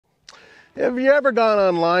Have you ever gone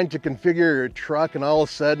online to configure your truck and all of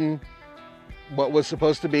a sudden what was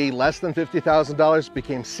supposed to be less than $50,000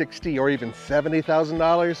 became $60,000 or even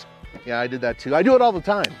 $70,000? Yeah, I did that too. I do it all the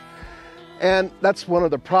time. And that's one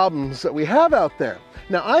of the problems that we have out there.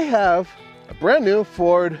 Now I have a brand new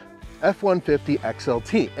Ford F-150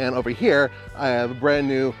 XLT, and over here I have a brand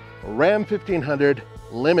new Ram 1500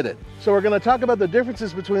 Limited. So we're going to talk about the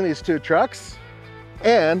differences between these two trucks,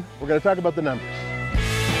 and we're going to talk about the numbers.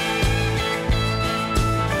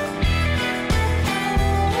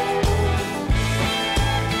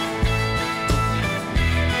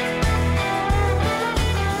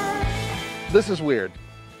 This is weird.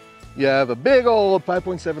 You have a big old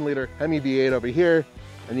 5.7 liter Hemi V8 over here,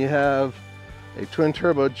 and you have a twin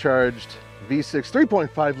turbocharged V6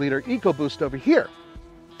 3.5 liter EcoBoost over here.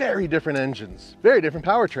 Very different engines, very different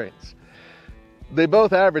powertrains. They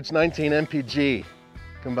both average 19 mpg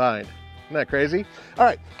combined. Isn't that crazy? All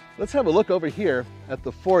right, let's have a look over here at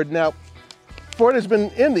the Ford. Now, Ford has been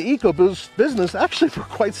in the EcoBoost business actually for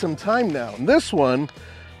quite some time now. And this one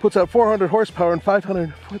puts out 400 horsepower and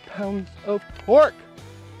 500 foot-pounds of torque.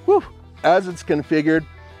 Whew. As it's configured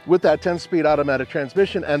with that 10-speed automatic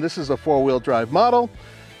transmission, and this is a four-wheel drive model,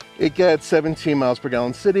 it gets 17 miles per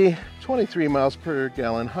gallon city, 23 miles per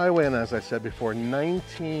gallon highway, and as I said before,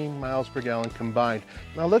 19 miles per gallon combined.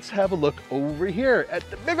 Now let's have a look over here at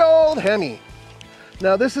the big old Hemi.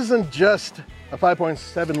 Now this isn't just a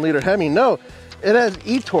 5.7 liter Hemi, no, it has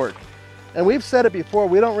e-torque. And we've said it before,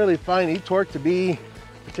 we don't really find e-torque to be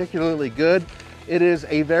particularly good. It is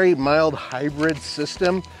a very mild hybrid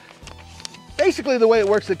system. Basically the way it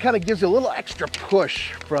works, it kind of gives you a little extra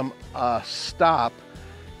push from a stop,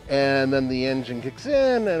 and then the engine kicks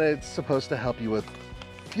in and it's supposed to help you with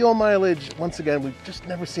fuel mileage. Once again, we've just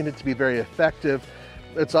never seen it to be very effective.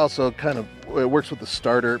 It's also kind of, it works with the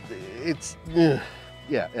starter. It's,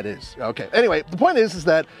 yeah, it is. Okay, anyway, the point is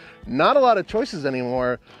that not a lot of choices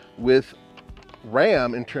anymore with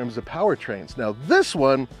Ram in terms of powertrains. Now this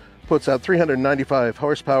one puts out 395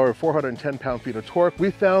 horsepower, 410 pound-feet of torque. We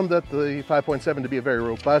found that the 5.7 to be a very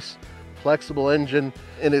robust, flexible engine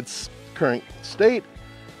in its current state.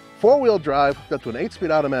 Four-wheel drive, up to an 8-speed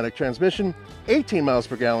automatic transmission, 18 miles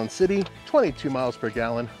per gallon city, 22 miles per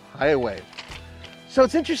gallon highway. So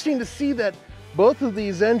it's interesting to see that both of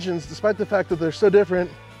these engines, despite the fact that they're so different,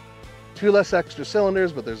 2 less extra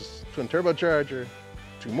cylinders, but there's twin turbocharger,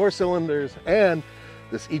 2 more cylinders, and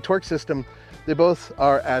this e-torque system, they both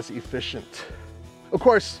are as efficient. Of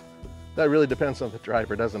course, that really depends on the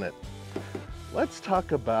driver, doesn't it? Let's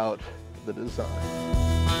talk about the design.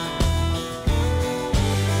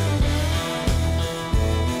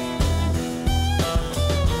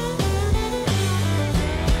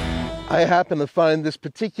 I happen to find this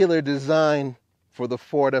particular design for the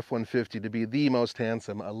Ford F-150 to be the most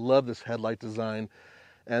handsome. I love this headlight design,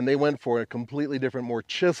 and they went for a completely different, more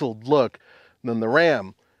chiseled look than the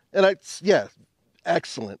Ram. And it's, yeah,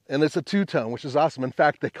 excellent. And it's a two-tone, which is awesome. In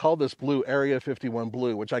fact, they call this blue Area 51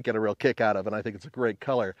 blue, which I get a real kick out of, and I think it's a great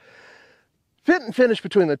color. Fit and finish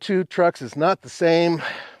between the two trucks is not the same.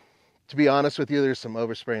 To be honest with you, there's some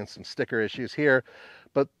overspray and some sticker issues here.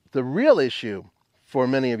 But the real issue for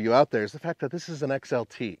many of you out there is the fact that this is an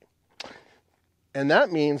XLT. And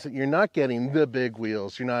that means that you're not getting the big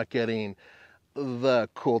wheels, you're not getting the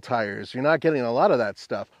cool tires, you're not getting a lot of that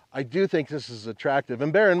stuff. I do think this is attractive,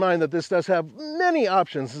 and bear in mind that this does have many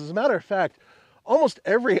options. As a matter of fact, almost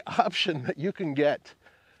every option that you can get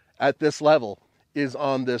at this level is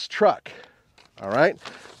on this truck. All right.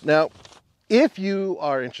 Now, if you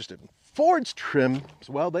are interested in Ford's trim,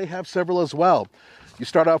 well, they have several as well. You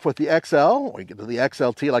start off with the XL, or you get to the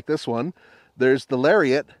XLT like this one. There's the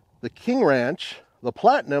Lariat, the King Ranch, the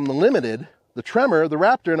Platinum, the Limited, the Tremor, the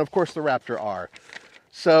Raptor, and of course the Raptor R.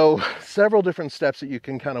 So several different steps that you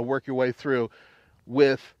can kind of work your way through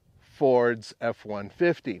with Ford's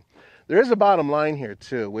F-150. There is a bottom line here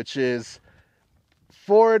too, which is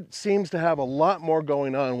Ford seems to have a lot more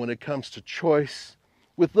going on when it comes to choice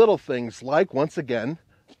with little things like, once again,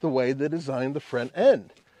 the way they designed the front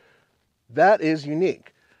end. That is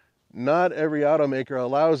unique. Not every automaker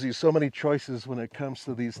allows you so many choices when it comes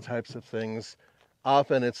to these types of things.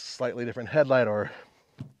 Often it's slightly different headlight or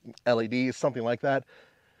LEDs, something like that.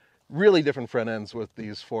 Really different front ends with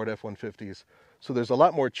these Ford F-150s. So there's a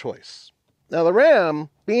lot more choice. Now the Ram,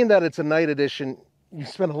 being that it's a night edition, you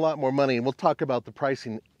spend a lot more money, and we'll talk about the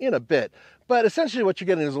pricing in a bit. But essentially what you're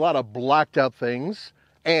getting is a lot of blacked out things,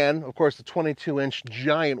 and of course the 22-inch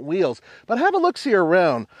giant wheels. But have a look-see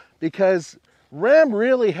around, because Ram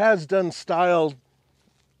really has done style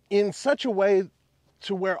in such a way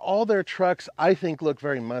to where all their trucks, I think, look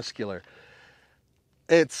very muscular.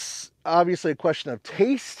 It's obviously a question of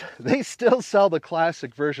taste. They still sell the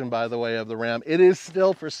classic version, by the way, of the Ram. It is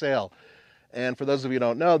still for sale. And for those of you who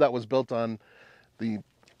don't know, that was built on the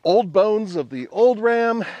old bones of the old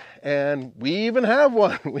Ram, and we even have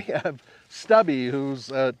one. We have Stubby, who's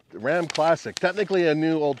a Ram Classic, technically a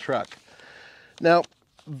new old truck. Now,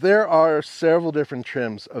 there are several different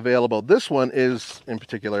trims available. This one is, in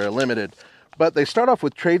particular, a limited, but they start off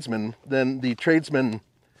with Tradesman, then the Tradesman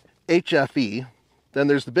HFE, then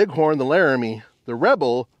there's the Bighorn, the Laramie, the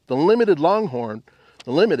Rebel, the Limited Longhorn,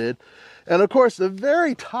 the Limited, and of course the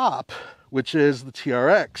very top, which is the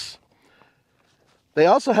TRX. They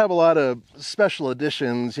also have a lot of special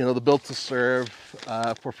editions, you know, the Built to Serve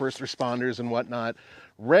for first responders and whatnot.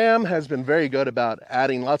 Ram has been very good about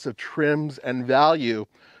adding lots of trims and value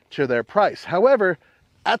to their price. However,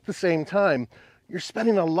 at the same time, you're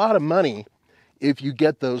spending a lot of money if you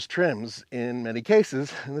get those trims in many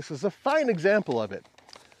cases, and this is a fine example of it.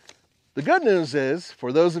 The good news is,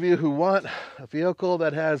 for those of you who want a vehicle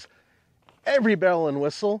that has every bell and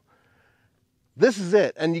whistle, this is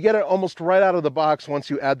it, and you get it almost right out of the box once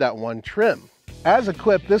you add that one trim. As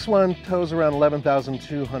equipped, this one tows around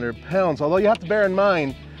 11,200 pounds, although you have to bear in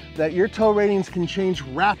mind that your tow ratings can change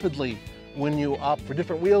rapidly when you opt for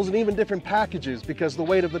different wheels and even different packages, because the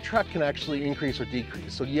weight of the truck can actually increase or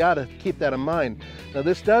decrease. So you gotta keep that in mind. Now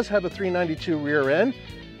this does have a 392 rear end,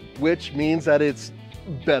 which means that it's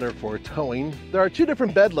better for towing. There are two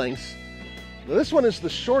different bed lengths. Now, this one is the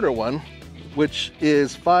shorter one, which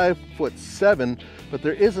is 5'7", but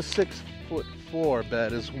there is a 6'4"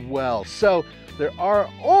 bed as well. So there are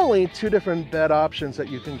only two different bed options that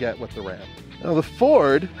you can get with the Ram. Now the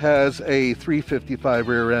Ford has a 355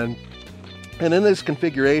 rear end, and in this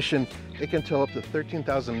configuration, it can tow up to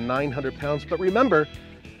 13,900 pounds. But remember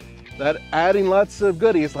that adding lots of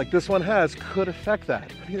goodies like this one has could affect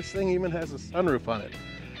that. This thing even has a sunroof on it.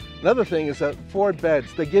 Another thing is that Ford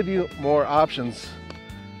beds, they give you more options.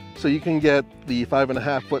 So you can get the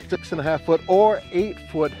 5.5 foot, 6.5 foot, or 8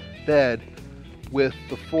 foot bed with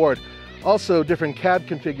the Ford. Also different cab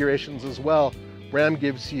configurations as well. Ram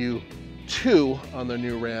gives you 2 on the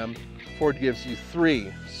new Ram. Ford gives you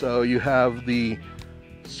 3. So you have the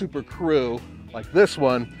Super Crew, like this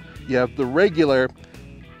one, you have the regular,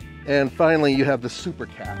 and finally you have the Super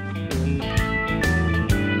Cab.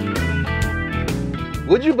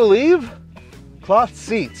 Would you believe? Cloth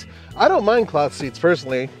seats. I don't mind cloth seats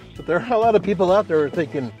personally, but there are a lot of people out there who are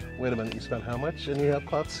thinking, wait a minute, you spent how much and you have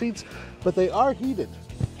cloth seats? But they are heated.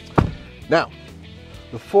 Now,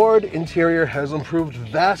 the Ford interior has improved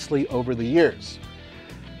vastly over the years.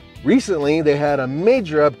 Recently, they had a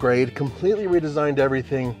major upgrade, completely redesigned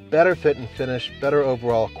everything, better fit and finish, better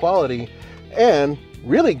overall quality, and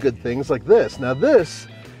really good things like this. Now this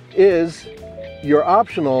is your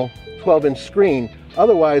optional 12-inch screen.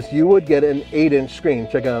 Otherwise, you would get an 8-inch screen.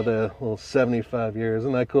 Check out the little 75 years,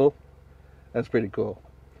 isn't that cool? That's pretty cool.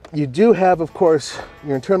 You do have, of course,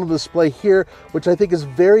 your internal display here, which I think is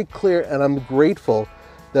very clear, and I'm grateful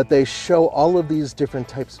that they show all of these different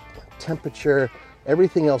types of temperature,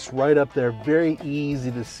 everything else right up there, very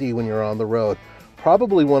easy to see when you're on the road.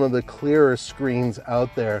 Probably one of the clearer screens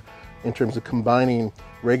out there in terms of combining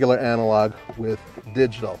regular analog with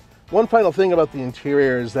digital. One final thing about the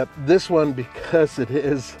interior is that this one, because it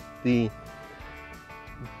is the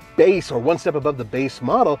base or one step above the base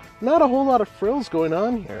model, not a whole lot of frills going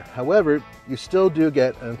on here. However, you still do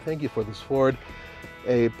get, and thank you for this Ford,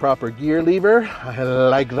 a proper gear lever. I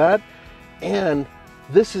like that. And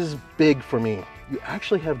this is big for me. You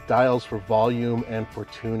actually have dials for volume and for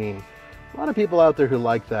tuning. A lot of people out there who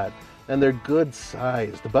like that, and they're good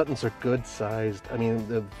sized. The buttons are good sized. I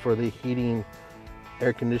mean, for the heating,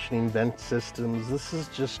 air conditioning, vent systems, this is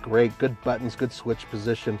just great. Good buttons, good switch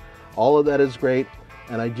position. All of that is great.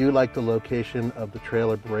 And I do like the location of the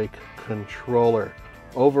trailer brake controller.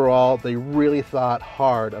 Overall, they really thought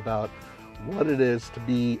hard about what it is to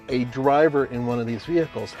be a driver in one of these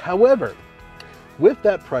vehicles. However, with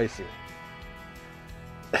that pricing,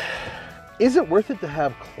 is it worth it to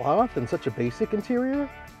have cloth and such a basic interior?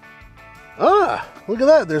 Ah, look at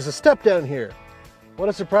that, there's a step down here. What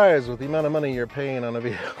a surprise with the amount of money you're paying on a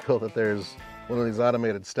vehicle that there's one of these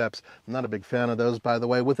automated steps. I'm not a big fan of those, by the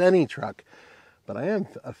way, with any truck, but I am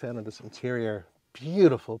a fan of this interior.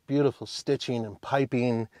 Beautiful, beautiful stitching and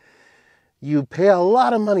piping. You pay a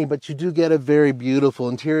lot of money, but you do get a very beautiful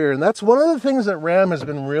interior, and that's one of the things that Ram has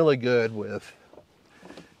been really good with.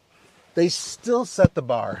 They still set the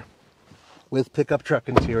bar with pickup truck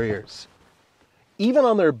interiors, even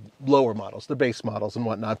on their lower models, their base models and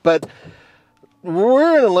whatnot. But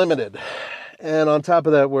we're in a limited, and on top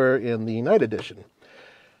of that, we're in the night edition.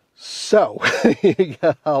 So you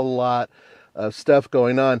got a lot of stuff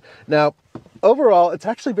going on. Now, overall, it's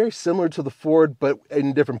actually very similar to the Ford, but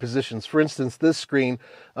in different positions. For instance, this screen,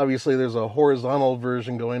 obviously there's a horizontal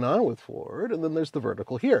version going on with Ford, and then there's the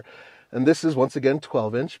vertical here. And this is, once again,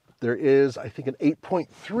 12-inch. There is, I think, an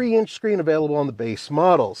 8.3-inch screen available on the base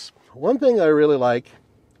models. One thing I really like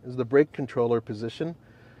is the brake controller position.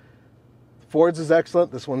 Ford's is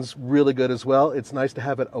excellent. This one's really good as well. It's nice to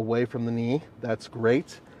have it away from the knee. That's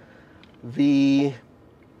great. The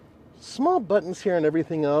small buttons here and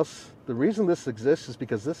everything else, the reason this exists is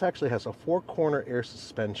because this actually has a 4-corner air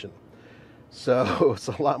suspension. So it's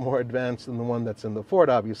a lot more advanced than the one that's in the Ford,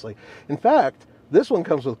 obviously. In fact, this one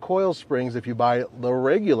comes with coil springs if you buy the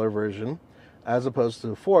regular version, as opposed to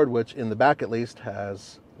the Ford, which in the back at least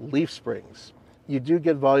has leaf springs. You do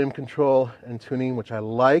get volume control and tuning, which I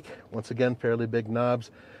like. Once again, fairly big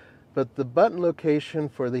knobs. But the button location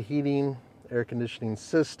for the heating, air conditioning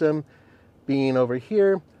system being over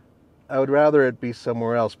here, I would rather it be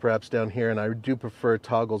somewhere else, perhaps down here, and I do prefer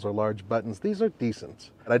toggles or large buttons. These are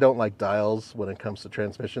decent. I don't like dials when it comes to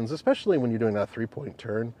transmissions, especially when you're doing that 3-point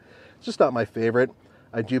turn. It's just not my favorite.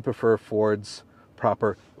 I do prefer Ford's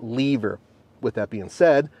proper lever. With that being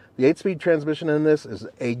said, the 8-speed transmission in this is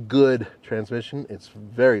a good transmission. It's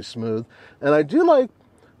very smooth, and I do like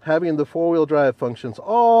having the 4-wheel drive functions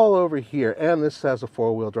all over here, and this has a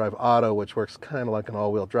 4-wheel drive auto, which works kind of like an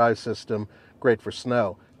all-wheel drive system, great for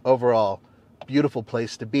snow. Overall, beautiful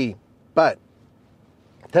place to be. But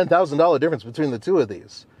 $10,000 difference between the two of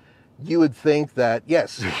these. You would think that,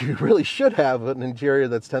 yes, you really should have an interior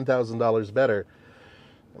that's $10,000 better.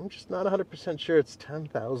 I'm just not 100% sure it's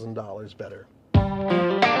 $10,000 better. All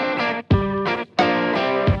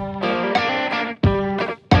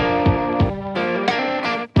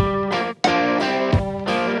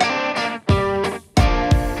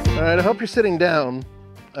right, I hope you're sitting down.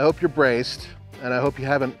 I hope you're braced. And I hope you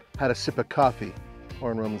haven't had a sip of coffee,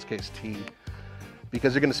 or in Roman's case, tea,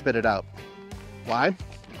 because you're going to spit it out. Why?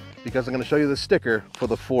 Because I'm going to show you the sticker for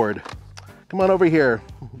the Ford. Come on over here.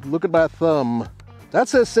 Look at my thumb. That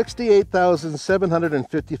says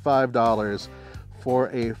 $68,755 for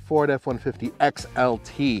a Ford F-150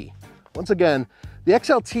 XLT. Once again, the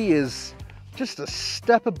XLT is just a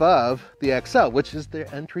step above the XL, which is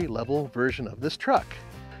their entry-level version of this truck.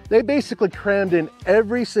 They basically crammed in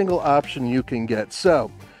every single option you can get.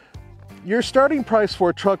 So your starting price for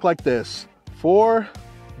a truck like this, for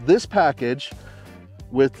this package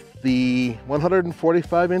with the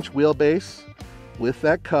 145-inch wheelbase, with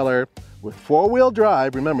that color, with 4-wheel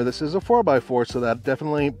drive, remember this is a 4x4, so that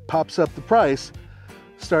definitely pops up the price,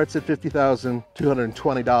 starts at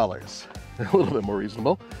 $50,220. A little bit more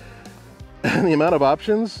reasonable. And the amount of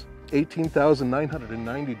options,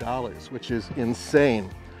 $18,990, which is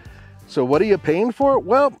insane. So what are you paying for?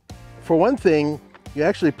 Well, for one thing, you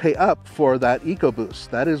actually pay up for that EcoBoost.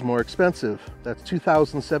 That is more expensive. That's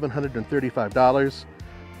 $2,735.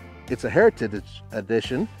 It's a Heritage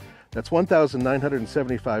Edition. That's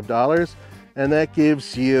 $1,975. And that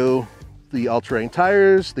gives you the all-terrain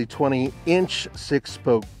tires, the 20-inch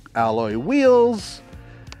 6-spoke alloy wheels.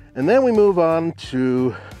 And then we move on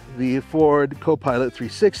to the Ford Copilot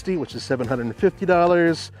 360, which is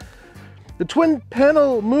 $750. The twin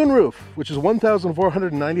panel moonroof, which is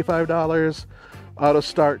 $1,495. Auto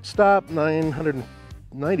start stop,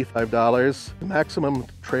 $995. The maximum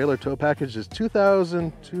trailer tow package is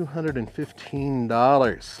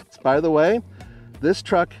 $2,215. By the way, this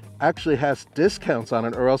truck actually has discounts on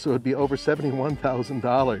it, or else it would be over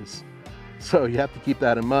 $71,000. So you have to keep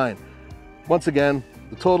that in mind. Once again,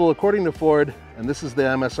 the total according to Ford, and this is the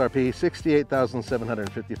MSRP,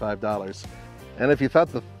 $68,755. And if you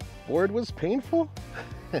thought the Ford was painful?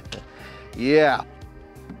 Yeah.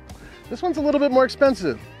 This one's a little bit more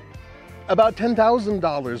expensive. About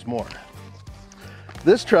 $10,000 more.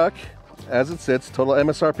 This truck, as it sits, total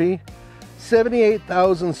MSRP,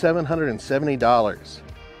 $78,770.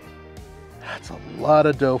 That's a lot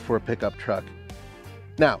of dough for a pickup truck.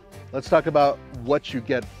 Now, let's talk about what you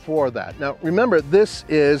get for that. Now, remember, this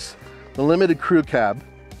is the limited crew cab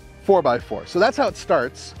 4x4. So that's how it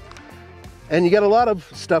starts. And you get a lot of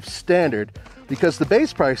stuff standard because the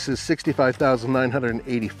base price is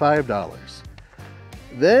 $65,985.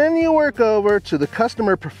 Then you work over to the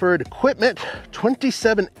customer preferred equipment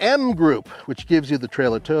 27M group, which gives you the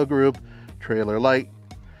trailer tow group, trailer light.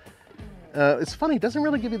 It's funny, it doesn't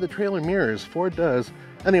really give you the trailer mirrors. Ford does.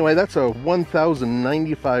 Anyway, that's a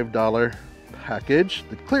 $1,095 package.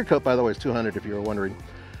 The clear coat, by the way, is $200 if you were wondering.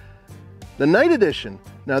 The Night Edition.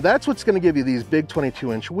 Now that's what's going to give you these big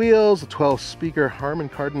 22-inch wheels, a 12-speaker Harman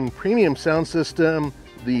Kardon premium sound system,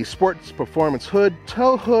 the Sports Performance hood,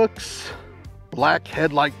 tow hooks, black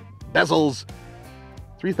headlight bezels,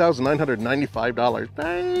 $3,995.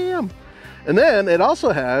 Bam! And then it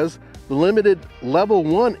also has the limited level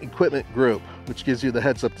 1 equipment group, which gives you the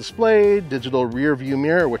heads-up display, digital rear view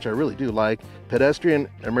mirror, which I really do like, pedestrian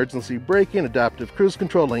emergency braking, adaptive cruise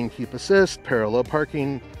control, lane keep assist, parallel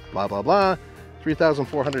parking, blah, blah, blah,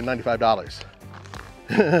 $3,495.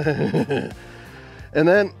 And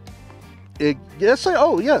then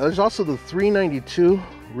there's also the 392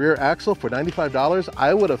 rear axle for $95.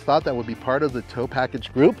 I would have thought that would be part of the tow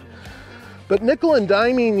package group, but nickel and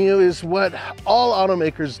diming you is what all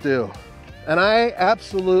automakers do. And I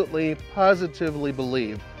absolutely, positively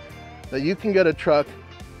believe that you can get a truck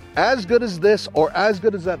as good as this or as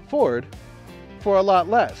good as that Ford for a lot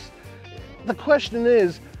less. The question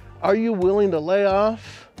is, are you willing to lay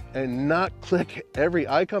off and not click every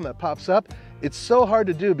icon that pops up? It's so hard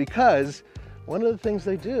to do because one of the things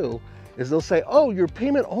they do is they'll say, oh, your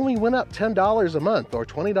payment only went up $10 a month or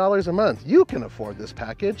 $20 a month. You can afford this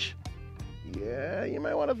package. Yeah, you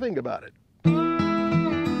might want to think about it.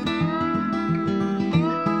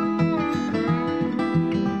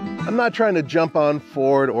 I'm not trying to jump on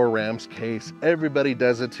Ford or Ram's case. Everybody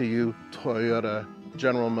does it to you. Toyota,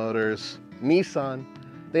 General Motors, Nissan,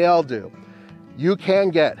 they all do. You can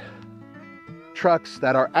get trucks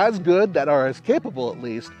that are as good, that are as capable at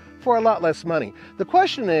least, for a lot less money. The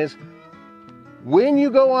question is, when you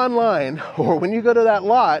go online or when you go to that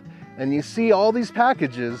lot and you see all these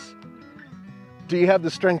packages, do you have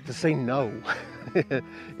the strength to say no?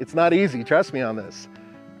 It's not easy, trust me on this.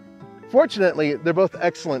 Fortunately, they're both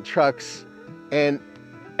excellent trucks, and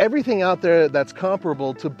everything out there that's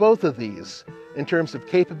comparable to both of these in terms of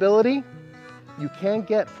capability, you can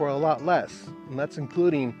get for a lot less, and that's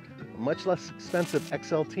including a much less expensive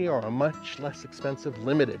XLT or a much less expensive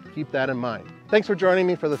Limited. Keep that in mind. Thanks for joining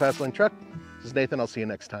me for the Fast Lane Truck. This is Nathan. I'll see you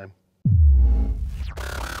next time.